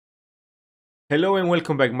Hello and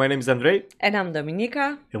welcome back. My name is Andrei. And I'm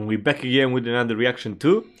Dominika. And we're back again with another reaction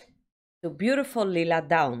to beautiful Lila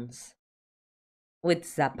Downs with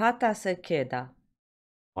Zapata Se Queda.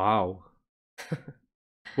 Wow.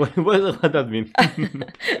 what does that mean?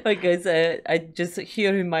 Okay, so I just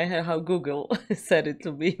hear in my head how Google said it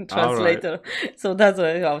to me in translator. Right. So that's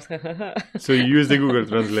why I was. So you use the Google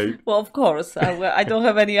Translate? Well, of course. I don't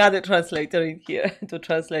have any other translator in here to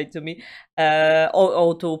translate to me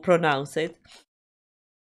or to pronounce it.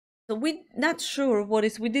 So we're not sure what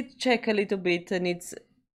is. We did check a little bit, and it's.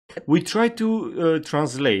 We tried to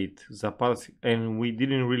translate Zapata, and we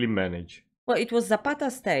didn't really manage. Well, it was Zapata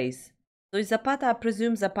stays. So Zapata, I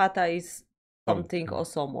presume Zapata is something or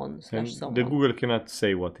someone slash someone. The Google cannot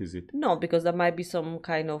say what is it. No, because there might be some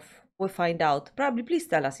kind of. We'll find out. Probably, please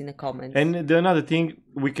tell us in the comments. And another thing,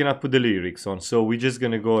 we cannot put the lyrics on, so we're just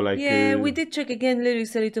gonna go like. Yeah, we did check again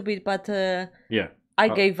lyrics a little bit, but yeah, I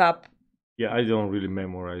gave up. Yeah, I don't really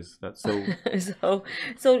memorize that, so.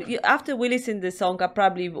 so after we listen to the song, I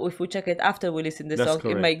probably if we check it after we listen to the song,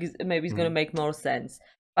 correct. maybe it's gonna make more sense.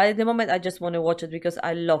 But at the moment, I just want to watch it because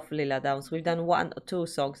I love Lila Downs. We've done 1 or 2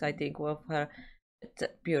 songs, I think, with her. It's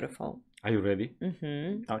beautiful. Are you ready?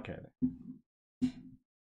 Mm-hmm. Okay.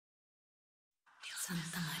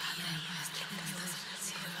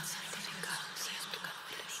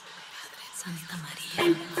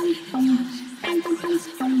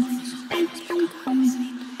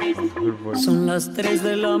 Son las 3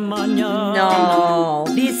 de la mañana. No.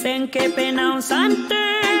 Dicen que pena un santeto.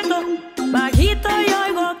 Bajito y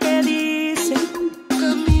oigo que dice: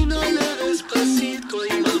 camínale despacito,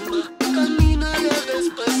 ay mamá, camínale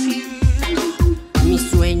despacito. Mi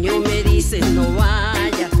sueño me dice no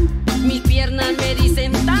vaya, mis piernas me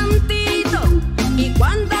dicen tantito. Y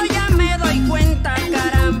cuando ya me doy cuenta,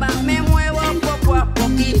 caramba, me muevo poco a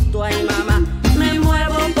poquito, ay mamá, me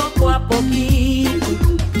muevo poco a poquito.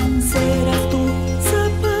 Serás tú,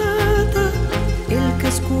 Zapata, el que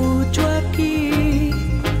escucho aquí,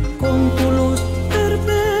 con tu luz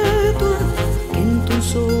perpetua que en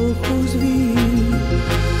tus ojos vi.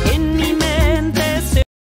 En mi mente se...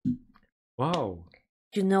 Wow.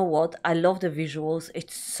 You know what? I love the visuals.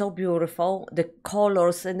 It's so beautiful. The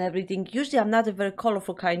colors and everything. Usually I'm not a very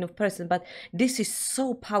colorful kind of person, but this is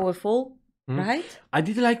so powerful. Right? I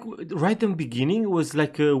did like right in the beginning. It was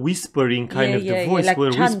like a whispering kind of the voice, like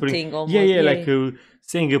were chanting whispering. almost. Like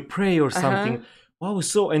saying a prayer or something. Wow,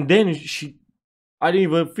 so and then I didn't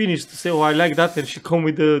even finish to say, "Oh, I like that," and she come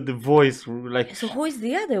with the voice like. So who is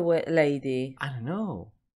the other lady? I don't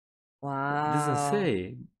know. Wow. It doesn't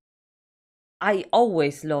say. I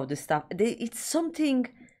always love the stuff. It's something.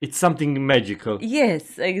 It's something magical.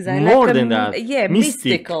 Yes, exactly. More like than that. Yeah,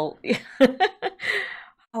 Mystic. mystical.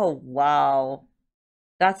 Oh wow,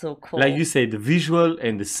 that's so cool. Like you say, the visual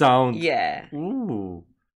and the sound. Yeah. Ooh.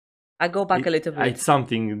 I go back a little bit. It's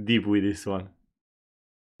something deep with this one.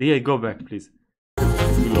 Yeah, go back, please.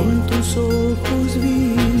 En tus ojos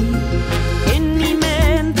vi, en mi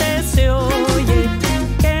mente se oye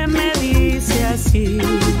que me dice así.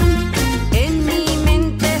 En mi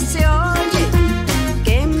mente se oye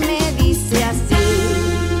que me dice así.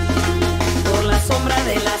 Por la sombra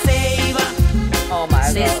de la ceiba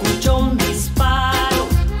se escuchó un disparo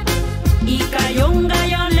y cayó un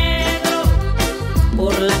gallo negro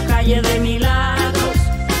por la calle de Milagros.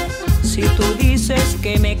 Si tú dices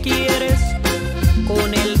que me quieres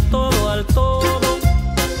con el todo al todo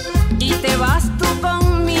y te vas tú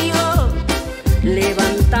conmigo,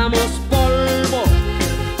 levantamos polvo.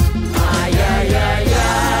 Ay, ay, ay,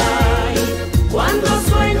 ay, cuando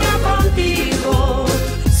sueño contigo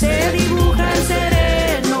se dibuja el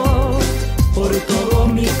sereno por todo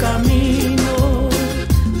mi camino.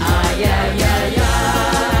 Ay, ay, ay,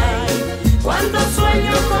 ay, cuando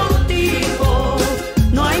sueño contigo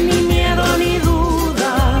no hay ni miedo ni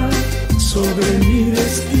duda sobre mi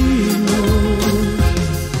destino.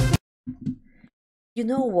 You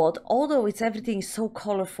know what? Although everything is so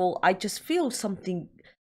colorful, I just feel something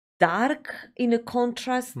dark in a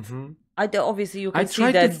contrast. Obviously you can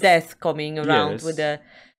see the death coming around with the,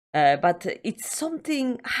 but it's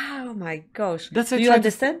something. Oh my gosh! Do you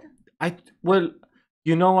understand? Well,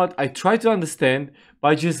 you know what? I try to understand, but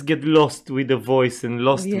I just get lost with the voice and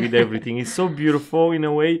lost with everything. It's so beautiful in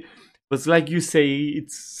a way, but like you say,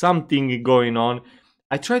 it's something going on.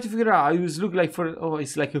 I try to figure out. I always look like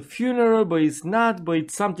it's like a funeral, but it's not. But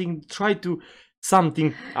it's something.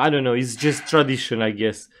 Something. I don't know. It's just tradition, I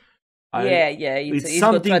guess. It's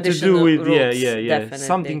something to do with roots, definitely.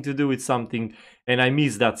 Something to do with something, and I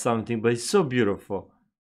miss that something. But it's so beautiful.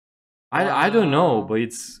 I don't know, but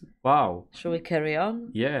it's wow. Should we carry on?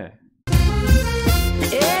 Yeah.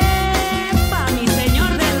 Epa,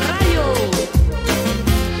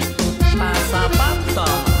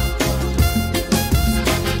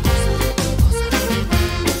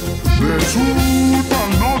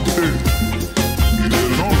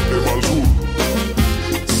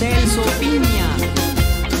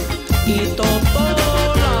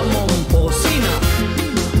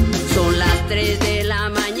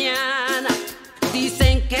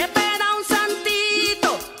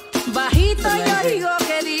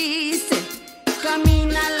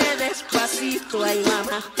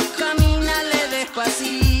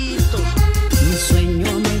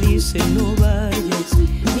 dicen no vayas,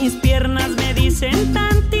 mis piernas me dicen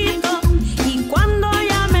tantito, y cuando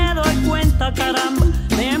ya me doy cuenta, caramba,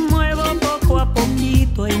 me muevo poco a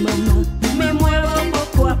poquito, ay mamá, me muevo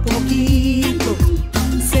poco a poquito.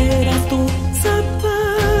 Serás tú,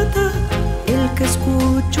 Zapata, el que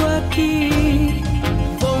escucho aquí,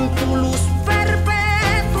 con tu luz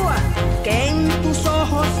perpetua que en tus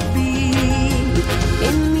ojos vi.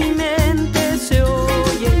 En mi mente se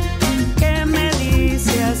oye que me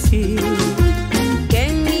dice así, que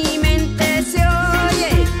en mi mente se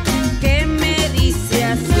oye que me dice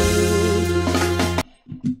así.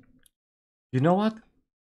 You know what?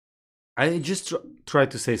 I just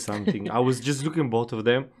tried to say something. I was just looking both of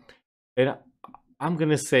them, and I'm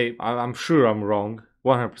gonna say I'm sure I'm wrong.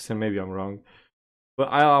 100% maybe I'm wrong, but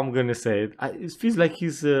I'm gonna say it. It feels like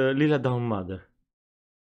he's Lila Downs' mother.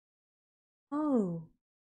 Oh.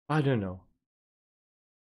 I don't know.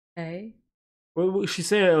 Okay. Well, she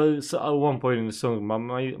said at one point in the song,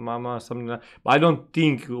 "Mama, Mama," something like. But I don't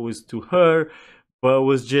think it was to her, but it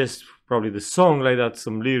was just probably the song like that,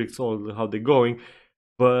 some lyrics, all how they're going.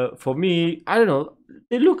 But for me, I don't know.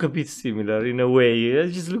 They look a bit similar in a way.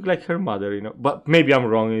 They just look like her mother, you know. But maybe I'm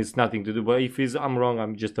wrong. It's nothing to do. But if I'm wrong,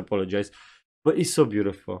 I'm just apologize. But it's so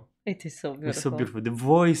beautiful. It is so beautiful. It's so beautiful. The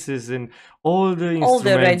voices and all the instruments. All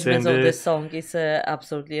the arrangements of the song is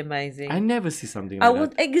absolutely amazing. I never see something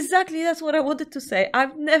like that. Exactly, that's what I wanted to say.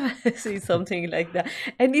 I've never seen something like that.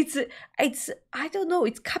 And it's I don't know,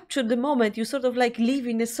 it's captured the moment. You sort of like live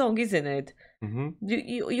in a song, isn't it? Mm-hmm.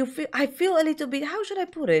 You feel, I feel a little bit, how should I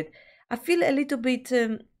put it? I feel a little bit,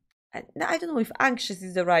 I don't know if anxious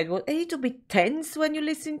is the right word, a little bit tense when you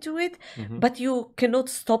listen to it, but you cannot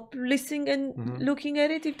stop listening and looking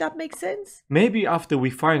at it, if that makes sense. Maybe after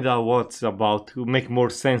we find out what's about to make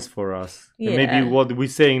more sense for us. Yeah. And maybe what we're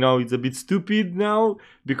saying now is a bit stupid now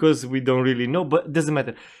because we don't really know, but it doesn't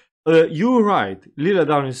matter. You're right. Lila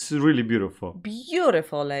Downs is really beautiful.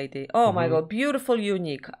 Beautiful lady. Oh my God. Beautiful,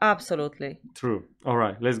 unique. Absolutely. True. All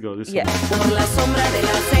right, let's go. This Yeah. Por la sombra de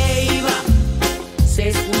la ceiba se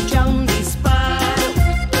escucha un disparo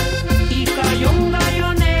y cayó un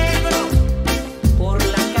gallo negro por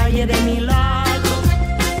la calle de mi lado.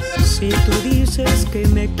 Si tú dices que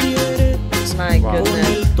me quieres, My Wow. con goodness.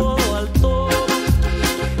 el todo al todo,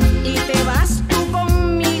 y te vas tú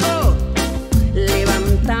conmigo,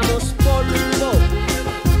 levantamos polvo.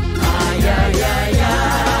 Ay, ay, ay,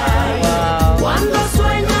 ay. Wow. Cuando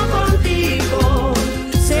sueño contigo,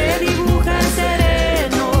 se dibuja el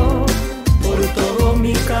sereno por todo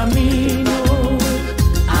mi camino.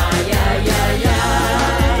 Ay, ay, ay,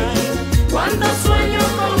 ay. Cuando sueño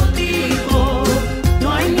contigo, no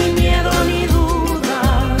hay ni miedo ni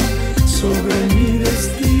duda sobre mi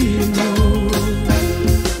destino.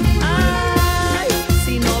 Ay,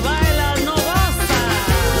 si no bailas, no gozas.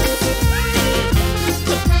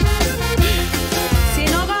 Si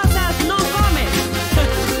no gozas, no comes.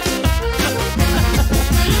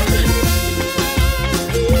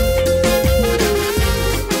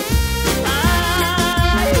 Ay,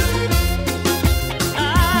 ay.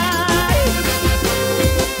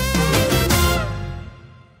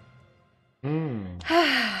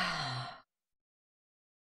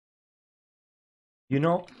 You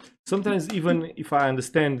know, sometimes even if I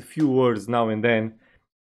understand few words now and then,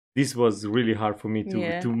 this was really hard for me to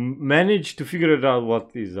Yeah. manage to figure it out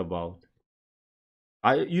what is about.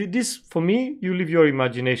 This for me, you leave your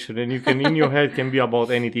imagination and you can in your head can be about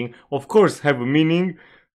anything. Of course, have a meaning,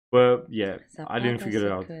 but yeah, I didn't Zapata figure Se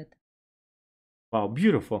it out. Queda. Wow,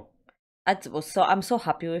 beautiful. I'm so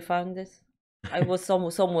happy we found this. I was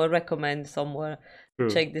somewhere recommend somewhere. True.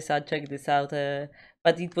 Check this out.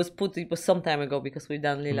 But it was some time ago because we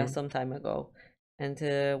done Lila some time ago, and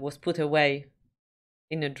was put away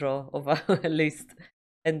in a drawer of our list.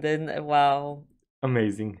 And then wow,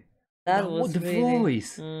 Amazing. that Wow, was the really,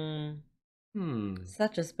 voice. Mm,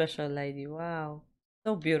 such a special lady. Wow,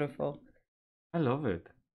 so beautiful. I love it.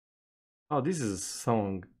 Oh, this is a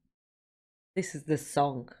song. This is the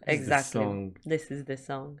song. This is the Exactly. song. This is the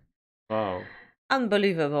song. Wow.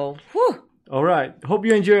 Unbelievable. Whew. All right. Hope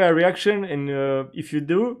you enjoy our reaction. And if you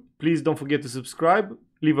do, please don't forget to subscribe,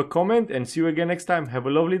 leave a comment, and see you again next time. Have a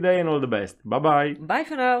lovely day and all the best. Bye bye. Bye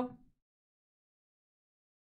for now.